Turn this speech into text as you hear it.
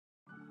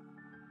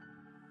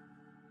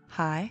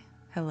Hi,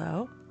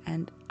 hello,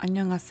 and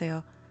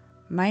안녕하세요.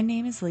 My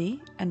name is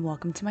Lee, and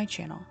welcome to my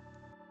channel.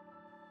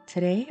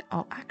 Today,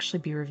 I'll actually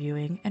be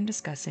reviewing and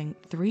discussing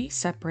 3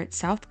 separate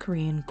South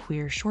Korean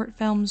queer short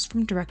films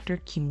from director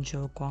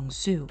Kim-Jho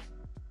Gwang-soo.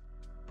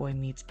 Boy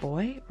Meets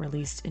Boy,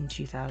 released in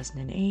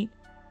 2008,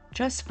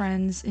 Just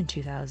Friends in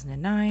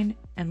 2009,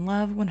 and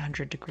Love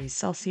 100 Degrees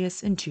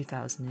Celsius in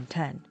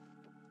 2010.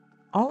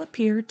 All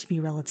appear to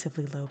be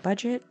relatively low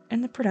budget,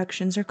 and the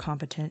productions are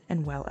competent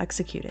and well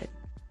executed.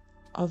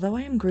 Although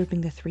I am grouping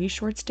the 3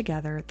 shorts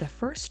together, the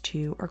first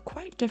 2 are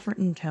quite different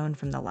in tone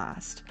from the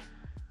last.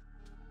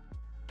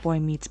 Boy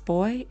Meets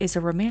Boy is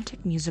a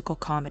romantic musical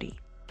comedy.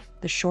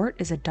 The short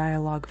is a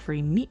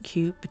dialogue-free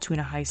meet-cute between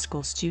a high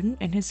school student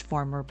and his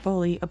former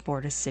bully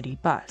aboard a city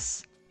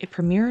bus. It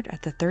premiered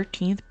at the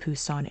 13th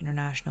Busan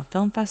International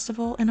Film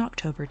Festival in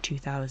October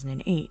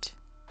 2008,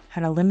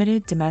 had a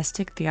limited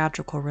domestic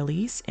theatrical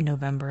release in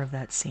November of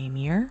that same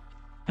year,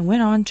 and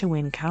went on to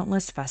win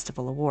countless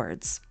festival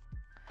awards.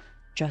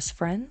 Just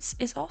Friends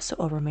is also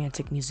a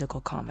romantic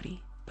musical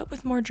comedy, but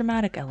with more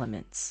dramatic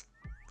elements.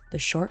 The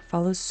short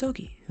follows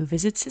Sogi, who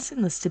visits his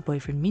enlisted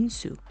boyfriend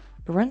Min-soo,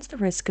 but runs the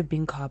risk of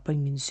being caught by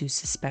Min-soo's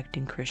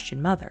suspecting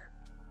Christian mother.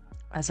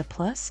 As a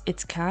plus,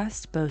 its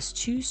cast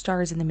boasts 2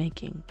 stars in the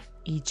making,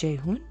 Lee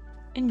Jae-hoon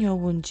and Yo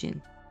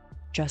Won-jin.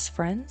 Just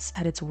Friends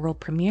had its world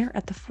premiere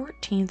at the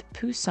 14th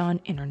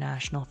Busan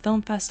International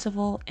Film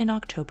Festival in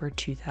October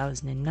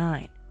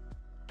 2009.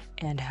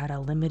 And had a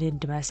limited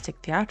domestic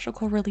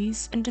theatrical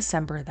release in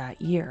December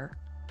that year.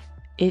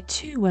 It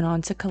too went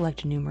on to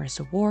collect numerous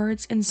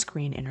awards and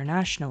screen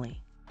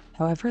internationally.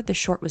 However, the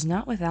short was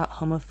not without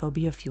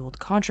homophobia-fueled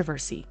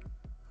controversy.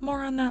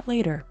 More on that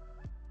later.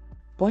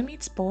 Boy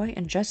Meets Boy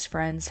and Just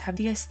Friends have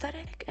the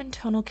aesthetic and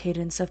tonal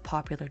cadence of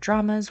popular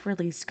dramas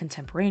released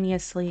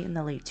contemporaneously in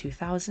the late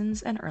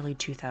 2000s and early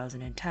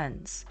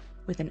 2010s.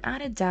 With an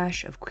added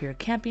dash of queer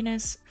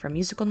campiness, from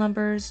musical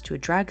numbers to a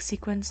drag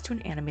sequence to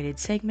an animated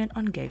segment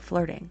on gay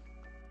flirting.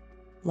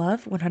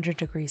 Love 100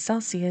 Degrees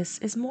Celsius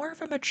is more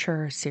of a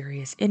mature,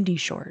 serious indie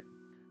short.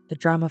 The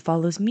drama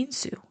follows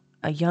Min-soo,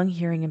 a young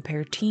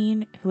hearing-impaired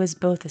teen who has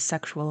both a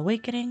sexual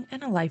awakening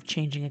and a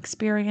life-changing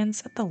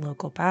experience at the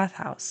local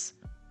bathhouse.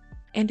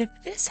 And if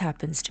this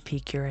happens to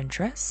pique your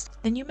interest,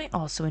 then you may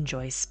also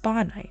enjoy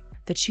Spa Night,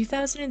 the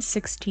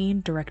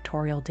 2016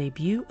 directorial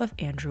debut of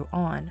Andrew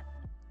Ahn.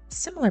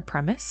 Similar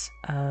premise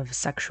of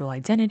sexual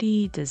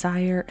identity,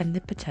 desire, and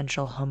the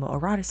potential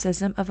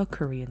homoeroticism of a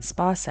Korean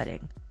spa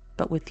setting,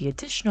 but with the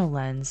additional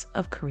lens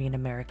of Korean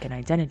American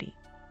identity.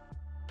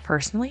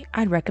 Personally,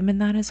 I'd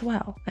recommend that as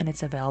well, and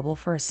it's available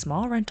for a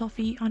small rental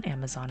fee on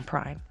Amazon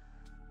Prime.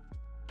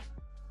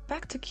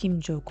 Back to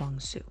Kim-Jho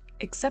Gwang-soo.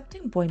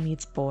 Excepting Boy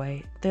Meets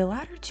Boy, the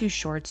latter 2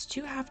 shorts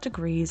do have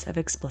degrees of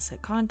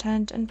explicit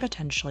content and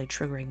potentially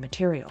triggering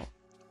material.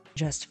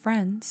 Just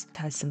Friends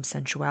has some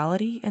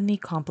sensuality and the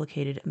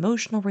complicated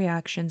emotional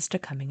reactions to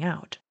coming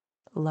out.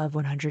 Love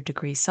 100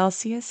 Degrees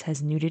Celsius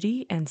has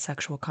nudity and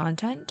sexual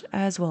content,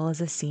 as well as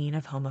a scene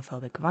of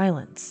homophobic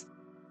violence.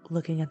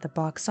 Looking at the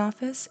box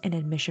office and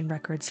admission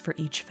records for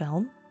each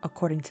film,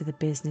 according to the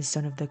Business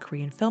Zone of the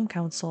Korean Film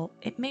Council,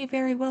 it may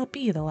very well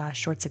be the last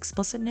short's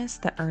explicitness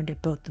that earned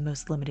it both the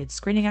most limited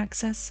screening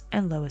access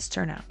and lowest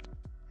turnout.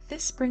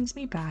 This brings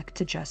me back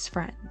to Just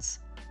Friends.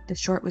 The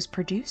short was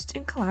produced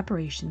in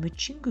collaboration with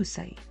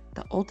친구사이,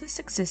 the oldest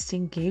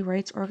existing gay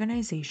rights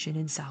organization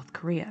in South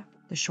Korea.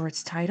 The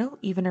short's title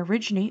even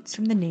originates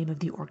from the name of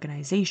the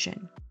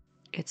organization.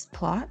 Its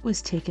plot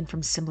was taken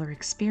from similar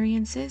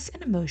experiences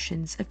and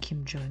emotions of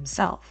Kim-Joh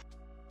himself.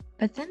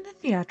 But then the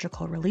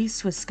theatrical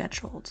release was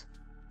scheduled,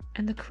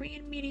 and the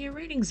Korean Media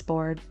Ratings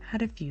Board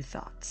had a few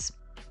thoughts.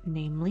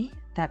 Namely,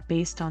 that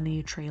based on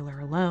the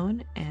trailer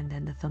alone, and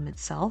then the film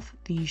itself,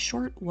 the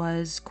short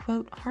was,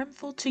 quote,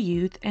 harmful to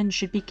youth and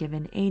should be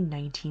given a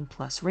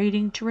 19+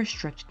 rating to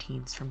restrict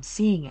teens from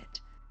seeing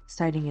it,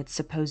 citing its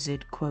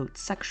supposed, quote,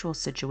 sexual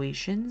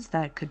situations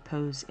that could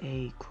pose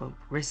a, quote,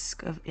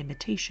 risk of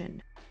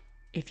imitation.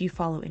 If you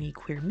follow any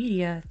queer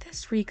media,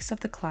 this reeks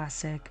of the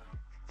classic,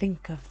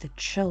 think of the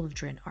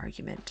children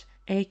argument,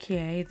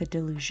 aka the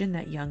delusion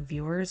that young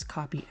viewers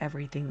copy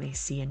everything they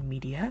see in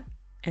media,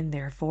 and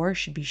therefore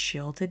should be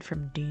shielded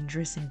from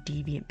dangerous and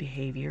deviant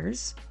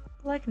behaviors,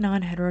 like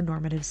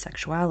non-heteronormative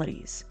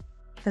sexualities.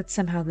 That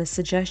somehow the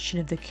suggestion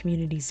of the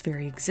community's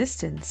very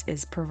existence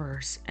is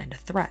perverse and a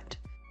threat.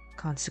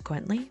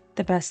 Consequently,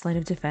 the best line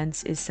of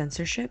defense is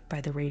censorship by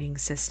the rating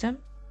system,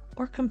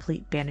 or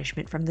complete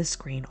banishment from the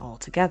screen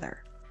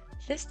altogether.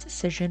 This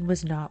decision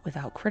was not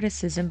without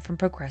criticism from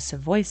progressive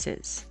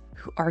voices,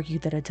 who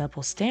argued that a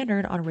double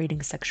standard on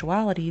rating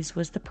sexualities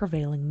was the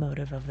prevailing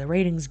motive of the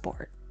ratings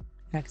board.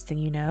 Next thing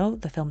you know,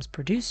 the film's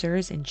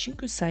producers in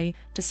친구사이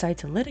decide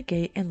to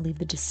litigate and leave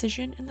the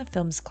decision in the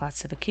film's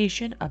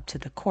classification up to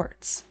the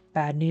courts.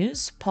 Bad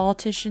news,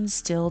 politicians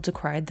still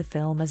decried the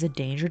film as a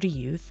danger to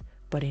youth,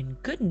 but in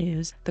good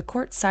news, the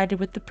court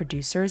sided with the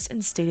producers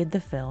and stated the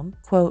film,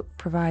 quote,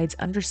 provides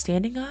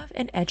understanding of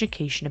and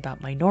education about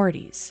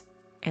minorities,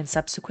 and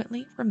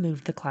subsequently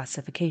removed the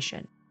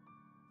classification.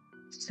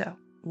 So,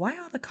 why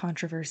all the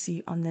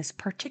controversy on this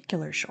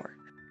particular short?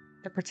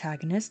 The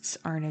protagonists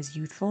aren't as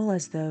youthful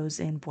as those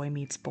in Boy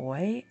Meets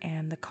Boy,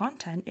 and the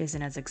content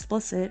isn't as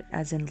explicit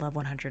as in Love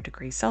 100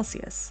 Degrees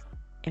Celsius.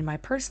 In my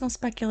personal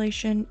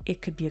speculation,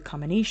 it could be a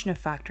combination of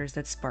factors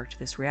that sparked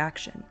this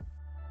reaction.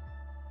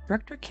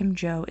 Director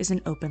Kim-Joh is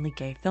an openly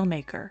gay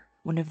filmmaker,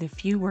 one of the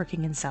few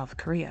working in South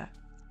Korea.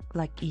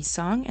 Like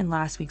Yi-sung in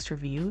last week's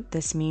review,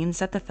 this means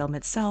that the film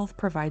itself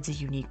provides a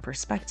unique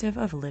perspective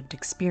of lived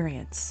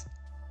experience.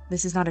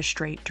 This is not a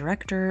straight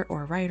director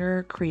or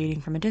writer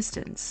creating from a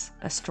distance,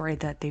 a story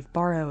that they've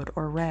borrowed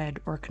or read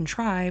or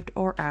contrived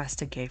or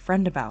asked a gay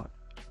friend about.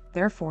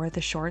 Therefore,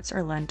 the shorts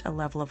are lent a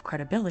level of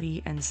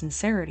credibility and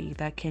sincerity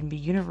that can be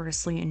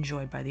universally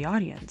enjoyed by the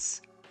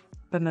audience,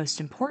 but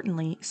most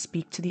importantly,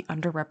 speak to the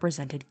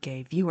underrepresented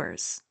gay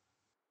viewers.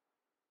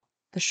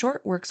 The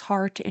short works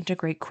hard to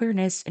integrate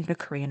queerness into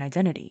Korean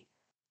identity.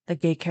 The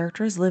gay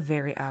characters live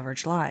very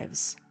average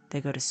lives. They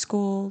go to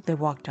school, they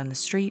walk down the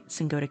streets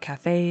and go to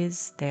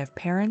cafes, they have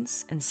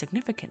parents, and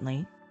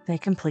significantly, they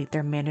complete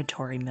their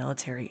mandatory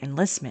military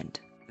enlistment.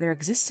 Their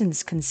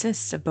existence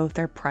consists of both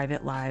their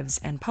private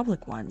lives and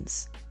public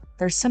ones.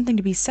 There's something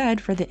to be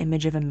said for the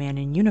image of a man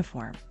in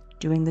uniform,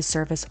 doing the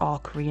service all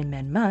Korean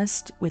men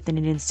must within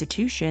an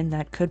institution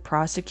that could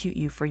prosecute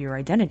you for your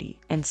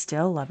identity, and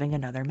still loving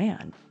another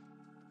man.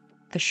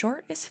 The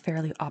short is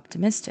fairly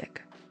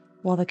optimistic.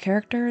 While the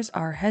characters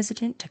are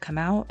hesitant to come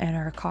out and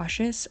are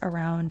cautious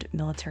around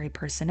military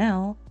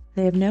personnel,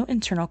 they have no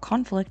internal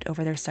conflict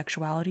over their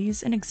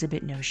sexualities and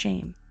exhibit no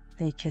shame.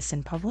 They kiss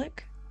in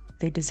public,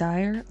 they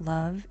desire,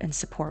 love, and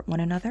support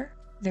one another.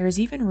 There is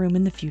even room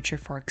in the future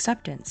for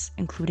acceptance,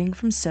 including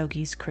from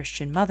Sogi's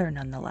Christian mother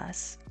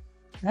nonetheless.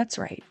 That's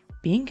right,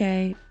 being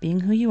gay, being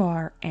who you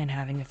are, and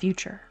having a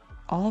future,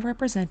 all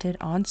represented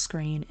on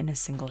screen in a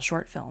single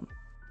short film.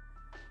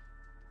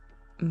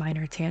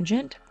 Minor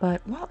tangent,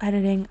 but while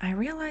editing, I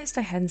realized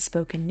I hadn't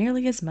spoken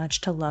nearly as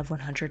much to Love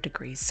 100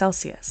 Degrees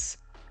Celsius.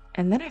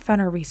 And then I found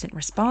a recent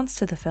response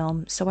to the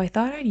film, so I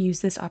thought I'd use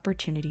this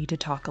opportunity to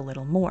talk a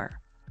little more.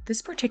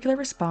 This particular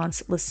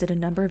response listed a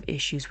number of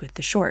issues with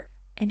the short,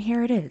 and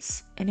here it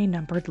is, in a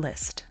numbered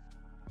list.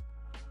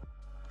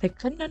 They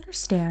couldn't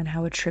understand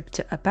how a trip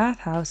to a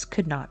bathhouse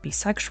could not be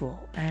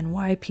sexual, and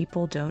why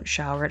people don't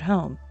shower at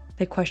home.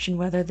 They questioned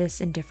whether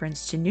this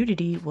indifference to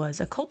nudity was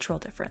a cultural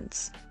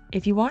difference.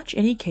 If you watch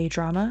any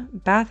K-drama,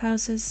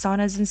 bathhouses,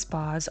 saunas, and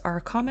spas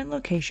are common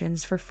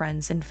locations for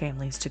friends and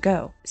families to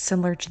go.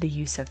 Similar to the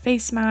use of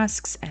face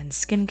masks and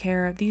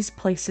skincare, these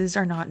places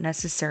are not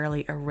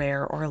necessarily a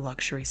rare or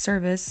luxury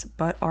service,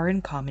 but are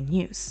in common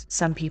use.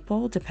 Some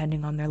people,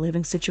 depending on their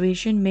living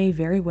situation, may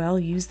very well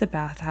use the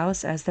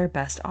bathhouse as their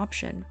best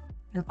option.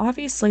 Now,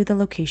 obviously, the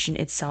location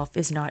itself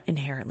is not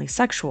inherently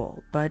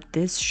sexual, but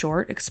this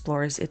short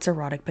explores its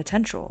erotic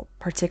potential,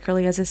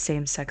 particularly as a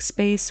same-sex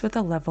space with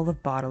a level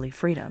of bodily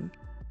freedom.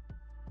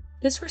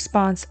 This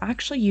response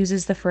actually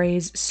uses the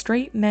phrase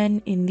straight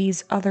men in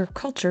these other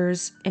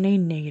cultures in a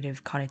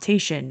negative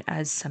connotation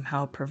as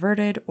somehow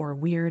perverted or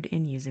weird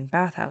in using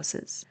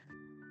bathhouses.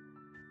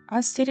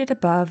 As stated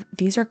above,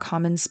 these are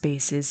common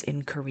spaces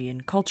in Korean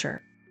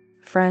culture.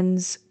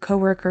 Friends,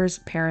 co-workers,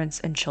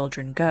 parents, and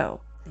children go.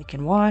 They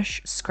can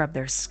wash, scrub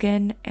their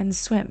skin, and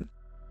swim.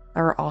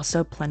 There are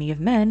also plenty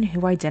of men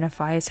who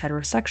identify as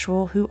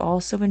heterosexual who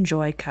also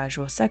enjoy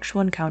casual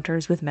sexual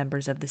encounters with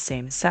members of the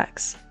same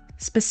sex,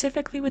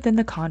 specifically within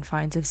the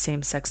confines of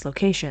same-sex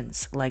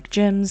locations like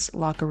gyms,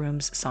 locker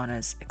rooms,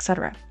 saunas,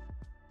 etc.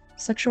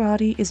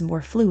 Sexuality is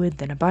more fluid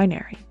than a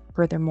binary.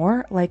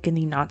 Furthermore, like in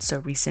the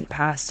not-so-recent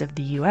past of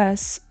the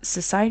US,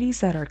 societies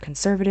that are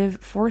conservative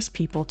force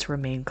people to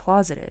remain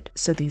closeted,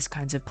 so these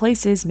kinds of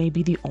places may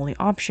be the only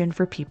option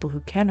for people who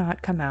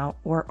cannot come out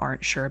or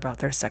aren't sure about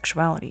their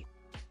sexuality.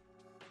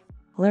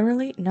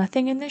 Literally,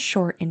 nothing in this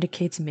short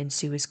indicates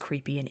Min-soo is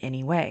creepy in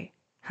any way.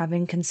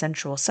 Having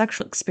consensual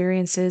sexual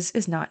experiences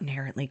is not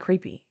inherently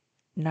creepy.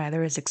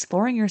 Neither is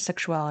exploring your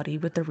sexuality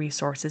with the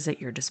resources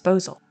at your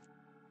disposal.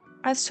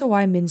 As to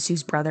why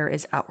Min-soo's brother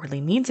is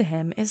outwardly mean to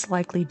him is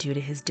likely due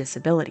to his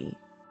disability.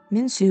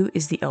 Min-soo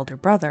is the elder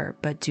brother,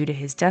 but due to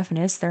his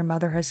deafness, their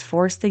mother has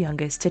forced the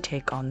youngest to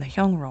take on the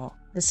hyung role.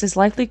 This has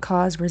likely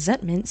caused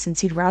resentment since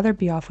he'd rather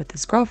be off with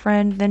his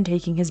girlfriend than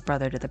taking his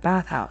brother to the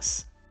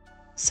bathhouse.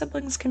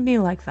 Siblings can be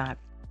like that.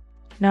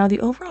 Now,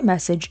 the overall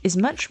message is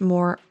much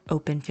more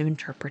open to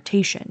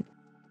interpretation.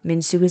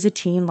 Min-soo is a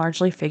teen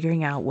largely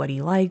figuring out what he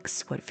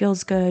likes, what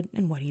feels good,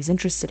 and what he's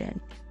interested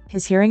in.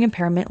 His hearing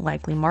impairment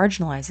likely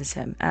marginalizes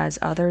him, as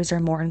others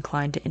are more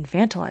inclined to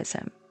infantilize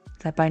him,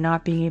 that by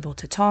not being able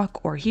to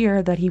talk or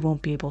hear that he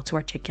won't be able to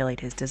articulate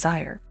his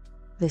desire.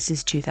 This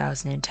is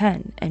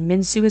 2010, and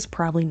Min-soo has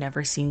probably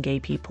never seen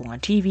gay people on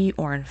TV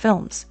or in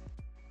films,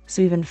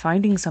 so even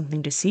finding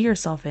something to see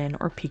yourself in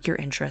or pique your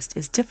interest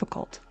is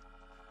difficult.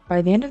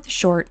 By the end of the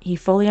short, he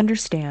fully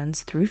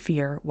understands, through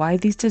fear, why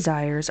these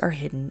desires are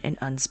hidden and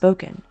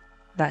unspoken,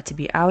 that to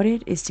be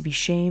outed is to be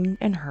shamed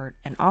and hurt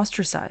and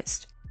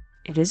ostracized.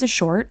 It is a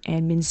short,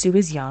 and Min-soo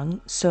is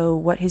young, so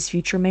what his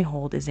future may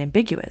hold is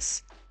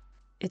ambiguous.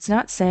 It's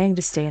not saying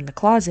to stay in the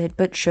closet,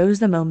 but shows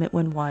the moment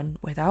when one,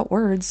 without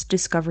words,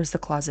 discovers the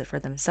closet for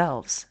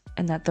themselves,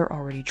 and that they're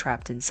already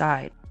trapped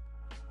inside.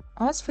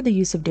 As for the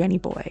use of Danny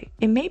Boy,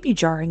 it may be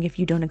jarring if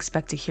you don't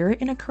expect to hear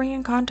it in a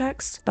Korean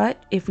context,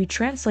 but if we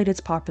translate its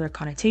popular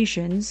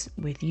connotations,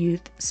 with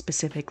youth,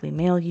 specifically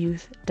male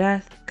youth,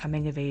 death,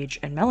 coming of age,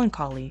 and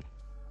melancholy,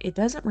 it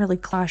doesn't really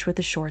clash with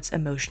the short's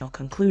emotional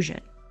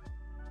conclusion.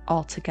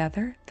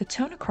 Altogether, the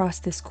tone across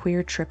this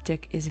queer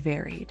triptych is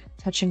varied,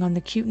 touching on the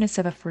cuteness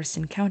of a first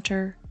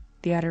encounter,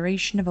 the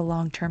adoration of a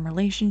long-term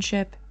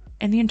relationship,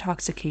 and the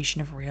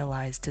intoxication of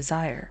realized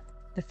desire.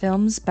 The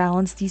films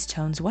balance these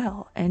tones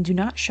well and do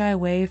not shy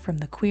away from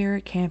the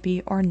queer,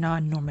 campy, or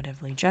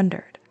non-normatively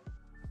gendered.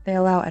 They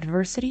allow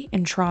adversity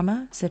and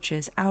trauma, such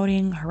as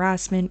outing,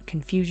 harassment,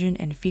 confusion,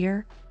 and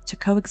fear, to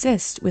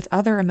coexist with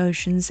other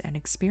emotions and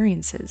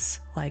experiences,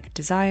 like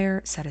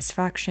desire,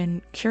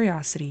 satisfaction,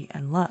 curiosity,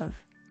 and love.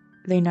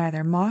 They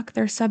neither mock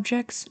their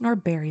subjects nor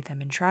bury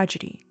them in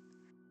tragedy.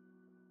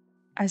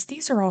 As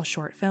these are all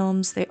short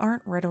films, they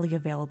aren't readily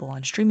available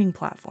on streaming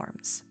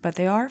platforms, but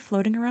they are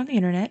floating around the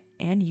internet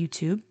and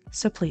YouTube,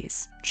 so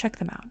please check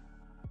them out.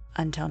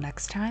 Until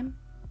next time,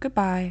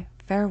 goodbye,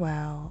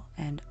 farewell,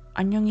 and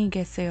안녕히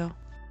계세요.